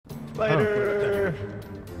Spider!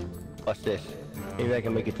 Watch this. Maybe I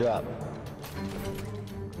can make it drop.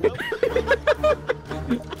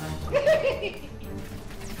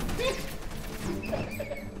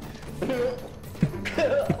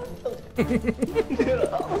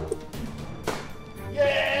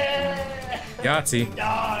 Yeah! Yahtzee.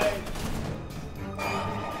 Die!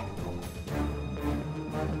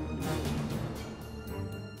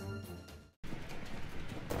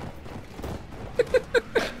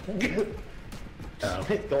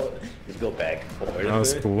 Just go back forward. That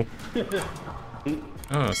was cool.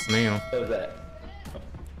 Oh, snail. What was that?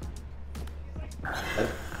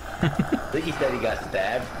 I think he said he got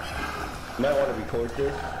stabbed. You might want to record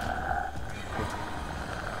this.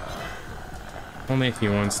 Only if he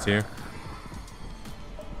wants to.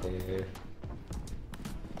 Yeah.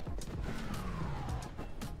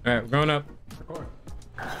 Alright, we're going up. Record.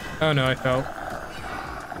 Oh no, I fell.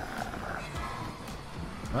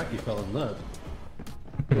 Mikey fell in love.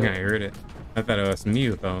 Yeah, I heard it. I thought it was me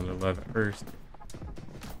who fell into love at first.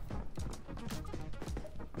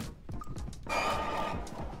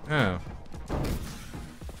 Oh.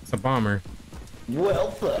 It's a bomber.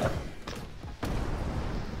 Well, fuck.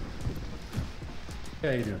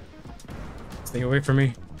 How you doing? Stay away from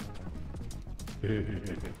me.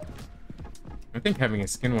 I think having a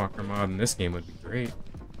Skinwalker mod in this game would be great.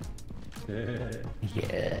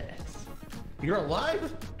 Yes. You're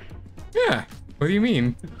alive? Yeah. What do you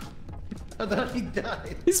mean? I thought he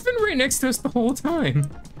died. He's been right next to us the whole time.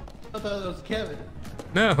 I thought it was Kevin.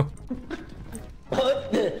 No.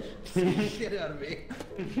 What? Shit out of me.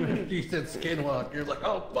 You said Skinwalker. You're like,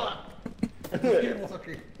 oh fuck.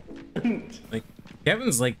 Skinwalker. Like,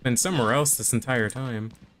 Kevin's like been somewhere else this entire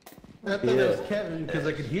time. I thought that was Kevin because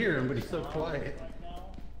I could hear him, but he's so quiet.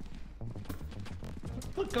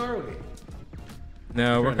 What are we?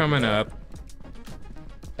 No, we're coming up.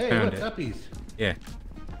 Hey, Found what's it. uppies? Yeah.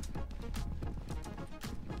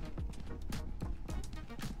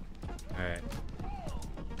 Alright.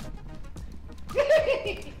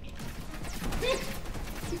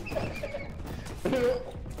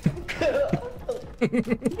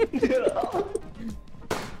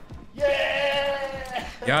 Yeah!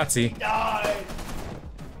 Yahtzee. Die!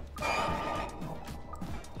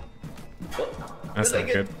 That's not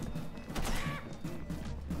good.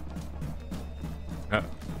 Oh.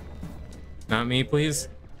 Not me, please?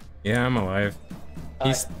 Yeah, I'm alive.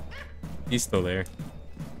 He's still there.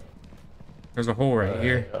 There's a hole right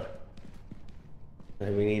here.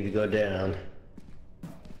 Then we need to go down.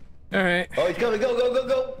 Alright. Oh, he's coming! Go, go, go,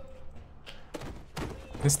 go!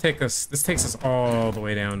 This takes us all the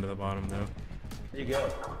way down to the bottom though. There you go.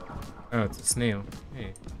 Oh, it's a snail.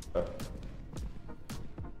 Hey. I'm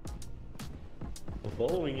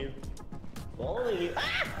following you. Following you.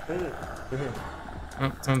 Ah!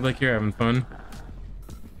 Oh, sounds like you're having fun.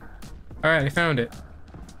 Alright, I found it.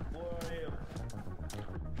 Where are you?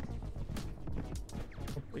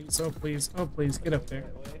 Oh please, oh please, oh please, get up there.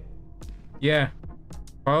 Yeah.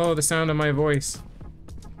 Follow the sound of my voice.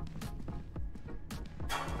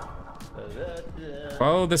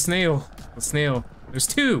 Follow the snail. The snail. There's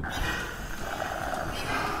two.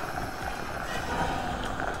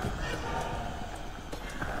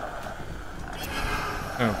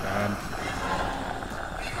 Oh god.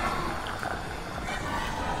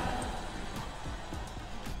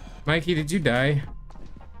 Mikey, did you die?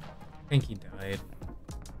 I think he died.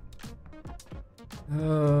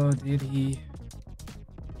 Oh, did he?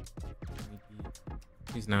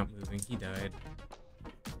 He's not moving. He died.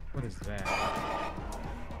 What is that?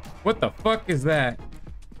 What the fuck is that?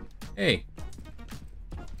 Hey.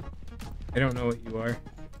 I don't know what you are.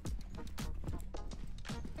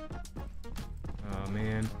 Oh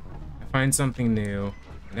man. I find something new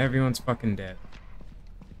and everyone's fucking dead.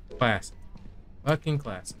 Classic. Fucking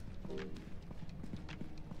classic.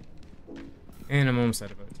 And I'm almost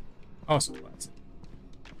out of votes. Also classic.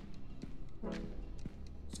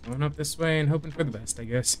 Just going up this way and hoping for the best, I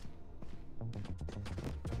guess.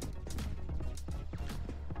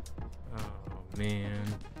 Oh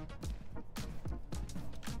man.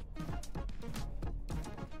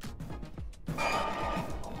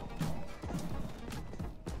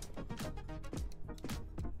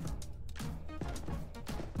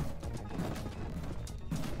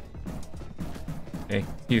 Hey,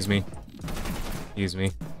 excuse me. Excuse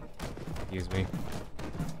me. Excuse me.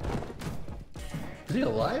 Is he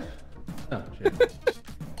alive? Oh shit.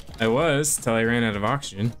 I was, till I ran out of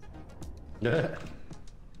oxygen. Go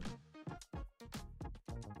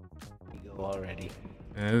already.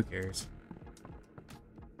 Who cares?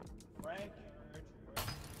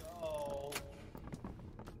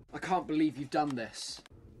 I can't believe you've done this.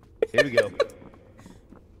 Here we go.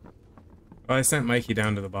 Well, I sent Mikey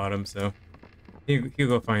down to the bottom, so he'll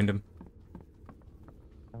go find him.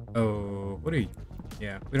 Oh, what are you?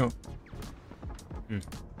 Yeah, we don't. You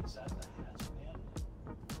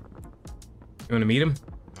want to meet him?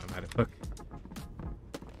 Oh, I'm out of hook.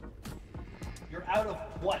 You're out of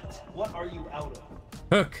what? What are you out of?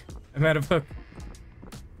 Hook! I'm out of hook.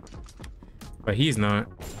 But he's not.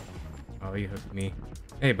 Oh, he hooked me.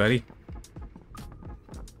 Hey, buddy.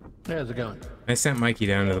 How's it going? I sent Mikey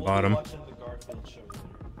down to the bottom. Watching the Garfield show later.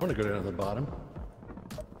 I want to go down to the bottom.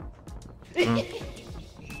 Oh.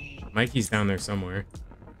 Mikey's down there somewhere.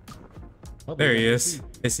 Oh, There he yeah. is.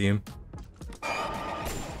 I see him.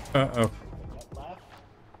 Uh-oh. That laugh?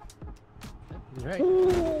 He's right.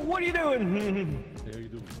 What are you doing? There you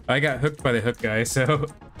do. I got hooked by the hook guy, so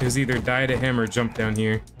it was either die to him or jump down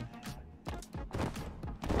here.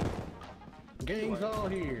 Gang's all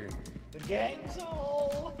here. The gang's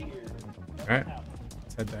all here. Alright,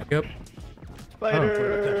 let's head back up.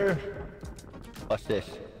 Spider. Watch this.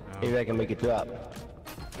 Maybe I can make it drop.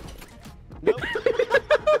 What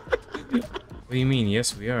do you mean?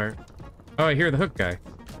 Yes, we are. Oh, I hear the hook guy.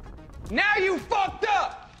 Now you fucked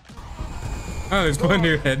up. Oh, there's one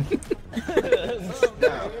near your head.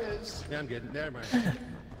 Yeah, I'm good. Never mind.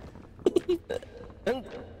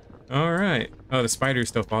 Alright. Oh, the spider's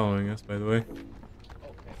still following us, by the way.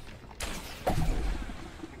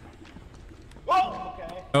 Oh,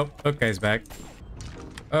 okay. Oh, hook guy's back.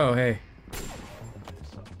 Oh, hey.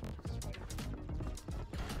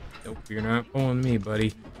 Nope, you're not pulling me,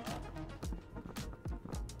 buddy.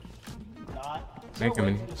 Not. Is Make there a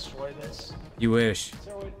him way in. to destroy this? You wish. Is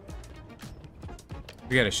there a way?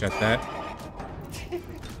 We gotta shut that.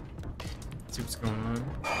 See what's going on.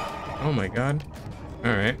 Oh my god.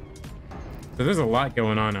 Alright. So there's a lot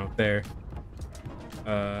going on out there.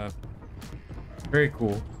 Very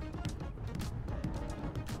cool.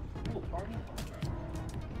 Ooh, party.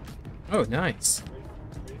 Oh, nice.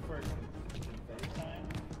 Ready for confetti time?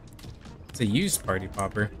 It's a used party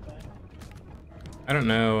popper. I don't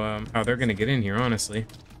know how they're gonna get in here, honestly.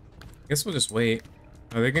 Guess we'll just wait.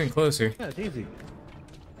 Oh, they're getting closer. Yeah, it's easy.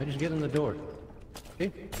 I just get in the door.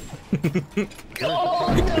 See?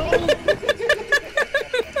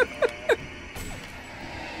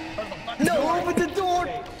 No, open the door.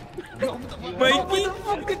 Mikey!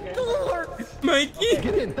 Mikey!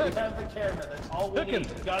 Get in. We have the camera. That's all we Hook need. him.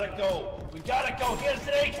 We gotta go. We gotta go. Here's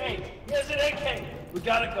an AK. Here's an AK. We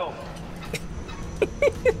gotta go.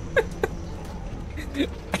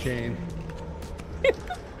 Shane.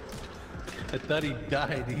 I thought he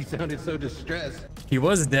died. He sounded so distressed. He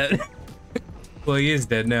was dead. Well, he is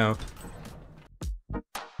dead now.